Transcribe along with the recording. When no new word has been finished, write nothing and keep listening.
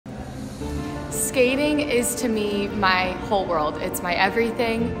Skating is to me my whole world. It's my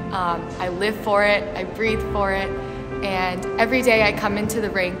everything. I live for it, I breathe for it, and every day I come into the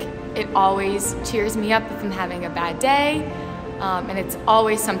rink, it always cheers me up if I'm having a bad day, and it's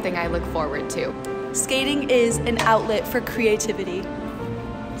always something I look forward to. Skating is an outlet for creativity.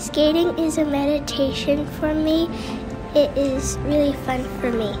 Skating is a meditation for me. It is really fun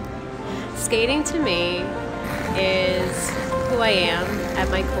for me. Skating to me is who I am at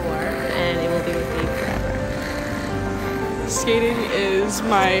my core, and it will be with me forever. Skating is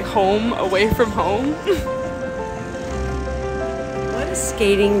my home away from home. What is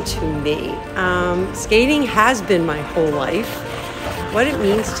skating to me? Skating has been my whole life. What it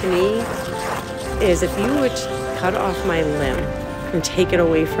means to me is if you would cut off my limb and take it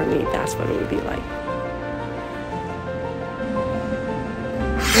away from me, that's what it would be like.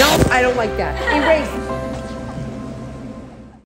 No, I don't like that. Erase